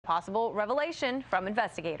possible revelation from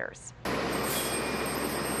investigators.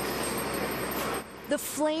 The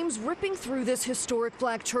flames ripping through this historic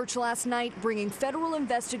black church last night, bringing federal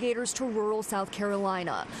investigators to rural South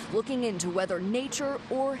Carolina, looking into whether nature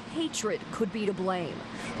or hatred could be to blame.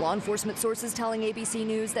 Law enforcement sources telling ABC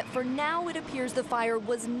News that for now it appears the fire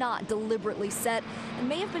was not deliberately set and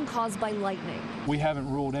may have been caused by lightning. We haven't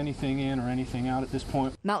ruled anything in or anything out at this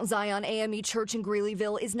point. Mount Zion AME Church in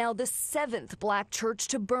Greeleyville is now the 7th black church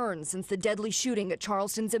to burn since the deadly shooting at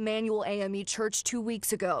Charleston's Emmanuel AME Church 2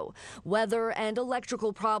 weeks ago. Weather and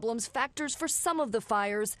electrical problems factors for some of the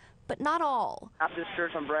fires, but not all. At this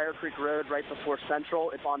church on Briar Creek Road, right before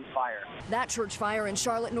Central, it's on fire. That church fire in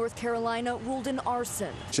Charlotte, North Carolina, ruled an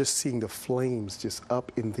arson. Just seeing the flames just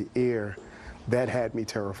up in the air, that had me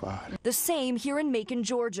terrified. The same here in Macon,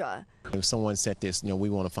 Georgia. If someone said this, we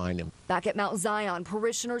want to find him. Back at Mount Zion,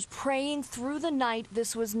 parishioners praying through the night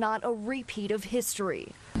this was not a repeat of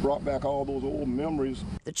history. Brought back all those old memories.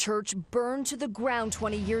 The church burned to the ground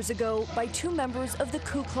 20 years ago by 2 members of the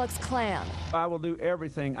Ku Klux Klan. I will do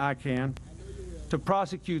everything I can to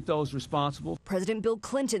prosecute those responsible. President Bill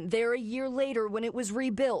Clinton there a year later when it was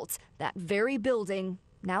rebuilt. That very building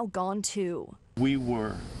now gone too. We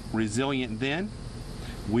were resilient then.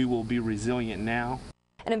 We will be resilient now.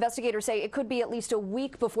 And investigators say it could be at least a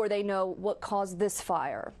week before they know what caused this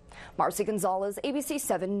fire. Marcy Gonzalez, ABC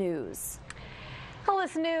 7 News. Well,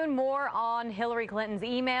 this noon, more on Hillary Clinton's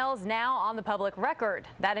emails now on the public record.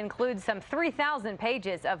 That includes some 3,000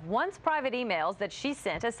 pages of once private emails that she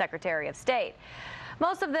sent as Secretary of State.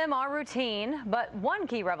 Most of them are routine, but one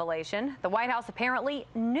key revelation, the White House apparently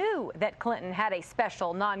knew that Clinton had a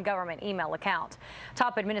special non-government email account.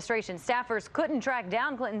 Top administration staffers couldn't track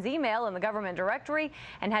down Clinton's email in the government directory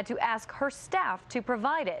and had to ask her staff to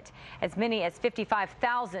provide it. As many as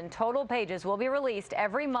 55,000 total pages will be released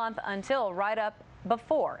every month until right up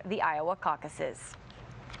before the Iowa caucuses.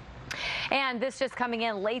 And this just coming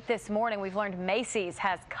in late this morning, we've learned Macy's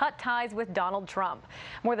has cut ties with Donald Trump.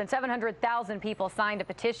 More than 700,000 people signed a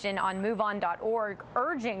petition on MoveOn.org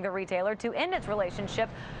urging the retailer to end its relationship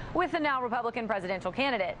with the now Republican presidential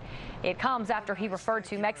candidate. It comes after he referred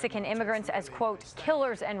to Mexican immigrants as, quote,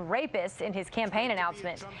 killers and rapists in his campaign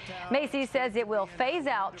announcement. Macy's says it will phase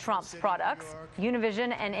out Trump's products.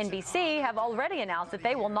 Univision and NBC have already announced that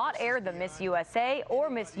they will not air the Miss USA or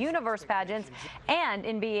Miss Universe pageants, and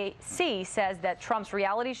NBC says that Trump's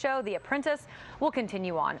reality show, The Apprentice, will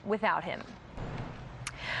continue on without him.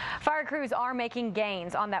 Fire crews are making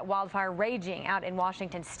gains on that wildfire raging out in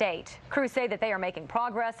Washington state. Crews say that they are making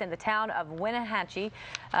progress in the town of Wenatchee.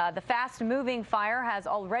 The fast-moving fire has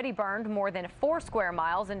already burned more than 4 square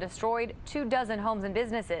miles and destroyed 24 homes and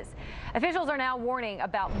businesses. Officials are now warning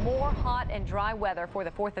about more hot and dry weather for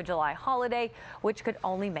the 4th of July holiday, which could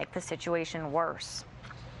only make the situation worse.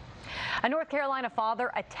 A North Carolina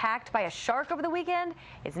father attacked by a shark over the weekend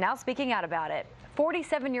is now speaking out about it.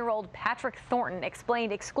 47-year-old Patrick Thornton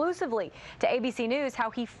explained exclusively to ABC News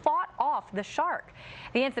how he fought off the shark.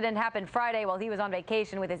 The incident happened Friday while he was on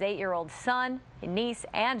vacation with his 8-year-old son, niece,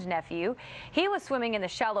 and nephew. He was swimming in the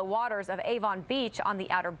shallow waters of Avon Beach on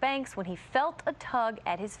the Outer Banks when he felt a tug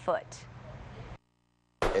at his foot.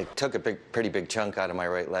 It took a pretty big chunk out of my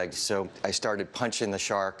right leg, so I started punching the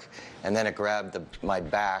shark, and then it grabbed my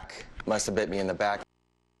back, must have bit me in the back.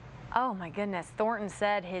 Oh my goodness. Thornton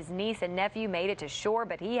said his niece and nephew made it to shore,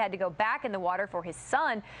 but he had to go back in the water for his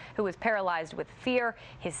son, who was paralyzed with fear.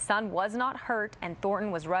 His son was not hurt, and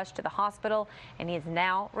Thornton was rushed to the hospital, and he is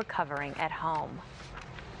now recovering at home.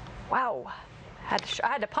 Wow. I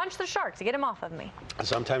had to punch the shark to get him off of me.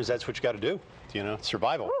 Sometimes that's what you got to do.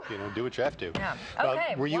 Survival. Whew. Do what you have to. Yeah.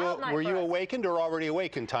 Okay. Were you awakened or already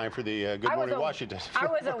awake in time for the Good Morning Washington? I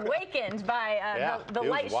was awakened by the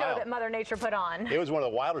light show that Mother Nature put on. It was one of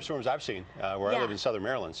the wilder storms I've seen where I live in southern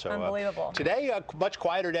Maryland. So unbelievable. Today, a much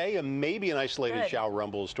quieter day, and maybe an isolated shower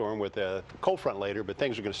rumble storm with a cold front later, but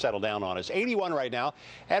things are going to settle down on us. 81 right now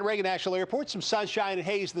at Reagan National Airport. Some sunshine and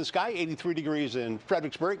haze in the sky. 83 degrees in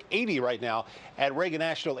Fredericksburg. 80 right now at Reagan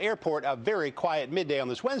National Airport. A very quiet midday on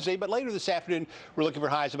this Wednesday, but later this afternoon, we're looking for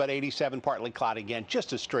highs about 87, partly cloudy again.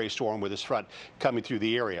 Just a stray storm with this front coming through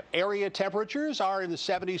the area. Area temperatures are in the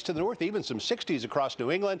 70s to the north, even some 60s across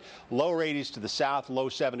New England. Lower 80s to the south, low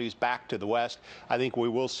 70s back to the west. I think we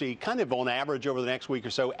will see kind of on average over the next week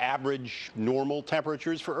or so, average normal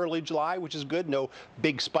temperatures for early July, which is good. No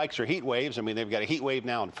big spikes or heat waves. I mean, they've got a heat wave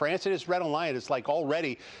now in France. It is red online. It's like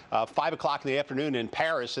already 5 o'clock in the afternoon in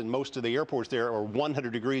Paris, and most of the airports there or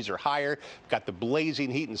 100 degrees or higher. Got the blazing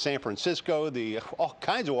heat in San Francisco, all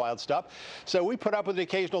kinds of wild stuff. So we put up with an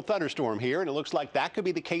occasional thunderstorm here, and it looks like that could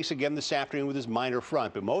be the case again this afternoon with this minor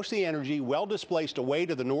front. But most of the energy well displaced away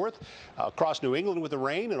to the north, across New England with the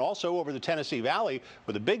rain, and also over the Tennessee Valley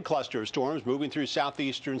with a big cluster of storms moving through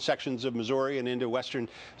southeastern sections of Missouri and into western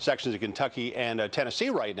sections of Kentucky and Tennessee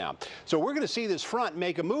right now. So we're going to see this front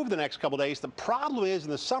make a move the next couple days. The problem is in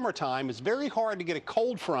the summertime, it's very hard to get a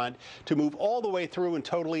cold front to move all the way through and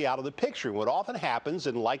totally out of the picture. And what often happens,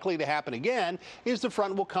 and likely to happen again, is the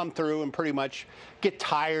front will come through and pretty much get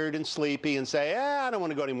tired and sleepy and say, I don't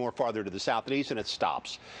want to go any more farther to the south and east, and it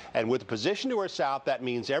stops. And with the position to our south, that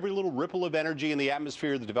means every little ripple of energy in the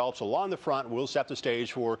atmosphere that develops along the front will set the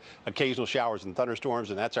stage for occasional showers and thunderstorms,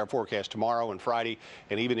 and that's our forecast tomorrow and Friday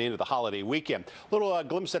and even into the holiday weekend. Little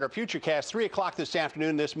glimpse at our futurecast. 3 o'clock this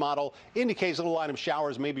afternoon, this model indicates a little line of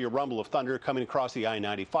showers, maybe a rumble of thunder coming across the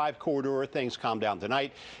I-95 corridor. Things calm down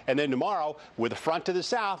tonight. And then tomorrow, with a front to the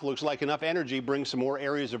south, looks like enough energy brings some more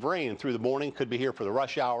areas of rain through the morning. Could be here for the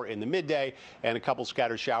rush hour in the midday, and a couple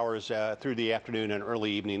scattered showers through the afternoon and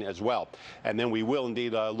early evening as well. And then we will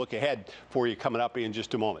indeed look ahead for you coming up in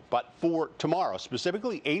just a moment. But for tomorrow,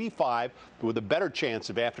 specifically 85 with a better chance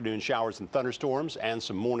of afternoon showers and thunderstorms and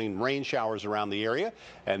some morning rain showers around the area.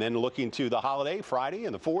 And then looking to the holiday, Friday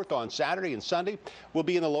and the 4th on Saturday and Sunday, we'll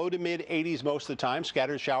be in the low to mid 80s most of the time.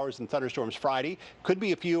 Scattered showers and thunderstorms Friday. Could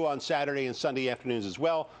be a few on Saturday and Sunday afternoons as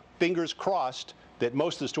well. Fingers crossed that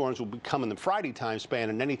most of the storms will come in the Friday time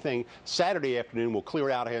span, and anything Saturday afternoon will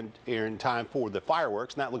clear out here in time for the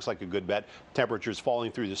fireworks, and that looks like a good bet. Temperatures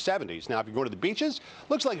falling through the 70s. Now, if you go to the beaches,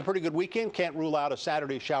 looks like a pretty good weekend. Can't rule out a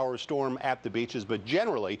Saturday shower or storm at the beaches, but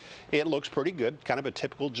generally it looks pretty good. Kind of a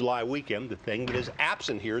typical July weekend. The thing that is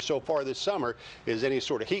absent here so far this summer is any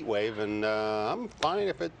sort of heat wave, and I'm fine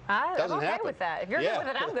if it doesn't happen. I'm okay with that. If you're good with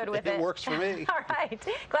it, I'm good with it. It works for me. All right.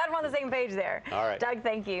 Glad we're on the same page there. All right. Doug,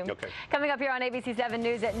 thank you. Okay. Coming up here on ABC 7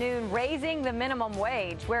 News at noon, raising the minimum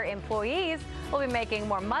wage, where employees will be making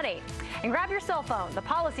more money. And grab your cell phone. The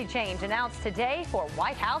policy change announced today for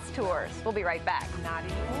White House tours. We'll be right back. Not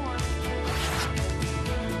anymore.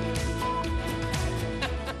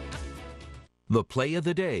 The play of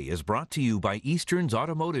the day is brought to you by Eastern's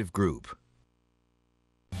Automotive Group.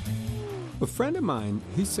 A friend of mine,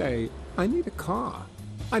 he say, I need a car.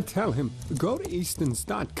 I tell him, go to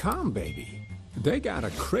Easterns.com, baby. They got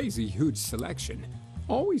a crazy huge selection.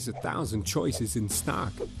 Always 1,000 choices in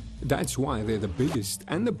stock. That's why they're the biggest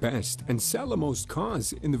and the best and sell the most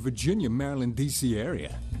cars in the Virginia, Maryland, D.C.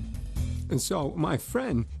 area. And so my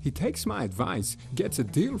friend, he takes my advice, gets a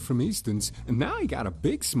deal from Easterns, and now he got a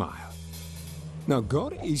big smile. Now go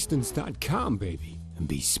to Easterns.com, baby, and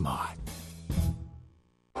be smart.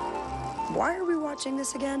 Why are we watching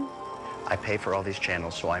this again? I pay for all these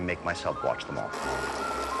channels, so I make myself watch them all.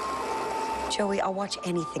 Joey, I'll watch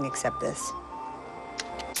anything except this.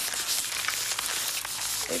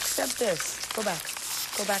 Except this. Go back.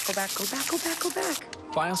 Go back, go back, go back, go back, go back.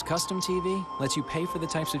 Fios Custom TV lets you pay for the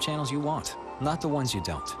types of channels you want, not the ones you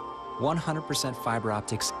don't. 100% fiber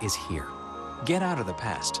optics is here. Get out of the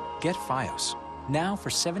past. Get Fios. Now for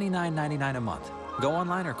 $79.99 a month. Go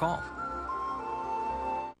online or call.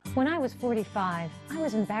 When I was 45, I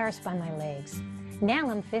was embarrassed by my legs.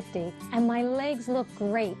 Now I'm 50, and my legs look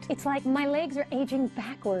great. It's like my legs are aging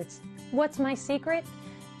backwards. What's my secret?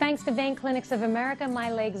 Thanks to Vein Clinics of America,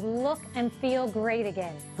 my legs look and feel great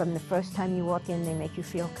again. From the first time you walk in, they make you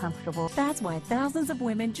feel comfortable. That's why thousands of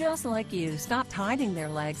women just like you stopped hiding their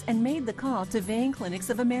legs and made the call to Vein Clinics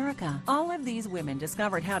of America. All of these women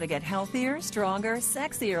discovered how to get healthier, stronger,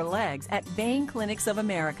 sexier legs at Vein Clinics of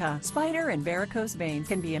America. Spider and varicose veins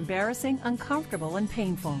can be embarrassing, uncomfortable, and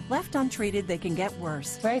painful. Left untreated, they can get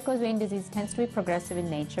worse. Varicose vein disease tends to be progressive in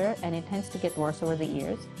nature, and it tends to get worse over the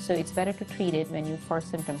years, so it's better to treat it when you first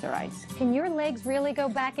symptoms arise. Can your legs really go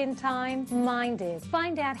back in time? Mine did.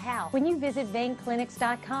 Find out how when you visit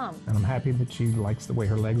veinclinics.com. And I'm happy that she likes the way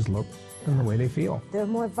her legs look and the way they feel. They're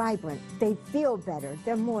more vibrant. They feel better.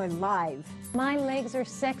 They're more alive. My legs are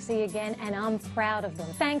sexy again, and I'm proud of them.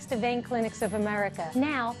 Thanks to Vein Clinics of America.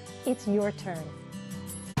 Now, it's your turn.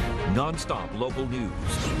 Non-stop local news,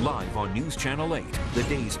 live on News Channel 8. The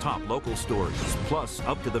day's top local stories, plus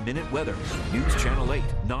up-to-the-minute weather. News Channel 8,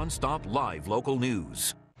 non-stop live local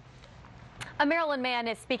news. A Maryland man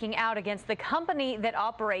is speaking out against the company that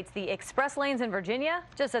operates the express lanes in Virginia,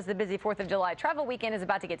 just as the busy 4th of July travel weekend is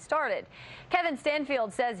about to get started. Kevin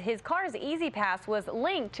Stanfield says his car's Easy Pass was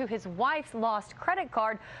linked to his wife's lost credit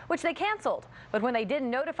card, which they canceled. But when they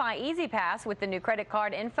didn't notify Easy Pass with the new credit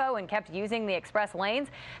card info and kept using the express lanes,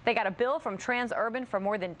 they got a bill from Transurban for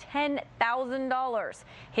more than $10,000.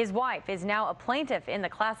 His wife is now a plaintiff in the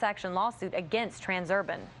class action lawsuit against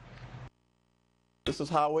Transurban. This is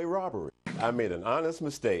highway robbery. I made an honest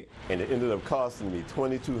mistake, and it ended up costing me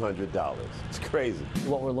 $2,200. It's crazy.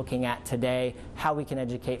 What we're looking at today, how we can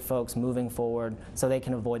educate folks moving forward so they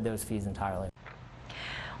can avoid those fees entirely.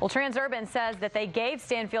 Well, Transurban says that they gave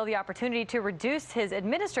Stanfield the opportunity to reduce his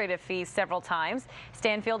administrative fees several times.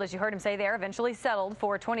 Stanfield, as you heard him say there, eventually settled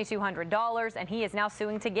for $2,200, and he is now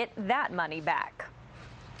suing to get that money back.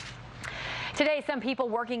 Today, some people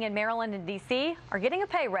working in Maryland and D.C. are getting a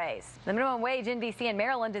pay raise. The minimum wage in D.C. and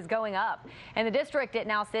Maryland is going up. In the district, it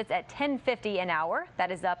now sits at $10.50 an hour.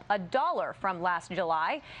 That is up $1 from last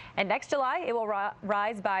July. And next July, it will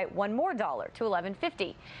rise by $1 more to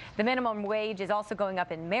 $11.50. The minimum wage is also going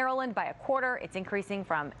up in Maryland by $0.25. It's increasing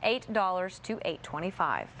from $8 to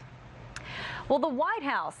 $8.25. Well, the White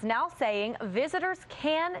House now saying visitors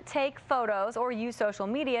can take photos or use social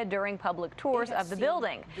media during public tours of the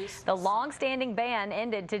building. The long-standing ban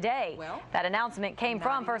ended today. That announcement came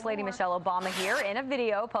from First Lady Michelle Obama here in a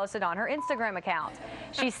video posted on her Instagram account.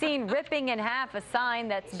 She's seen ripping in half a sign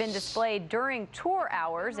that's been displayed during tour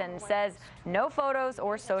hours and says no photos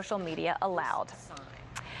or social media allowed.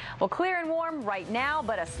 Well, clear and warm right now,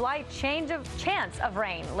 but a slight chance of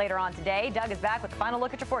rain later on today. Doug is back with a final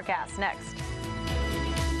look at your forecast next.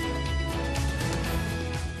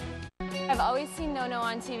 I've always seen No-No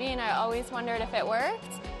on TV, and I always wondered if it worked.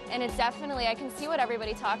 And it's definitely, I can see what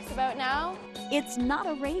everybody talks about now. It's not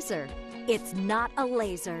a razor. It's not a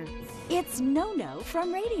laser. It's No-No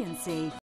from Radiancy.